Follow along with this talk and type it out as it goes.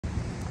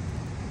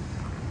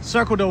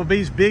Circle Double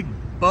B's big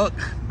buck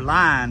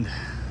blind.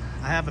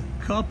 I have a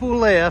couple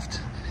left.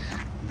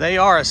 They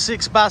are a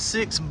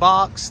 6x6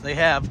 box. They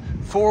have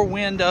 4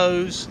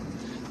 windows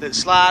that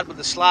slide with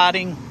the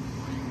sliding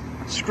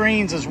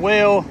screens as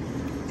well.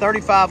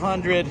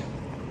 3,500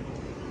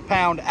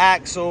 pound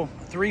axle,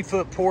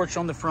 3-foot porch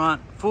on the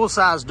front, full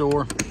size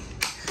door.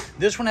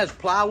 This one has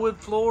plywood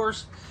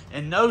floors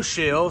and no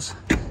shelves.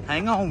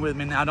 Hang on with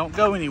me now, don't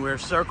go anywhere.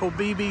 Circle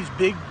BB's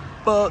big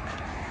buck,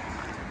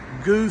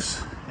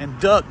 goose, and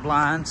duck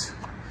blinds.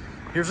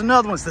 Here's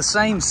another one, it's the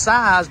same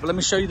size, but let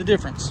me show you the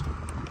difference.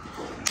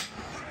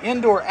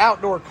 Indoor,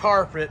 outdoor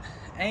carpet,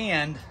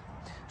 and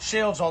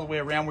shelves all the way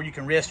around where you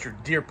can rest your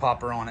deer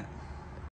popper on it.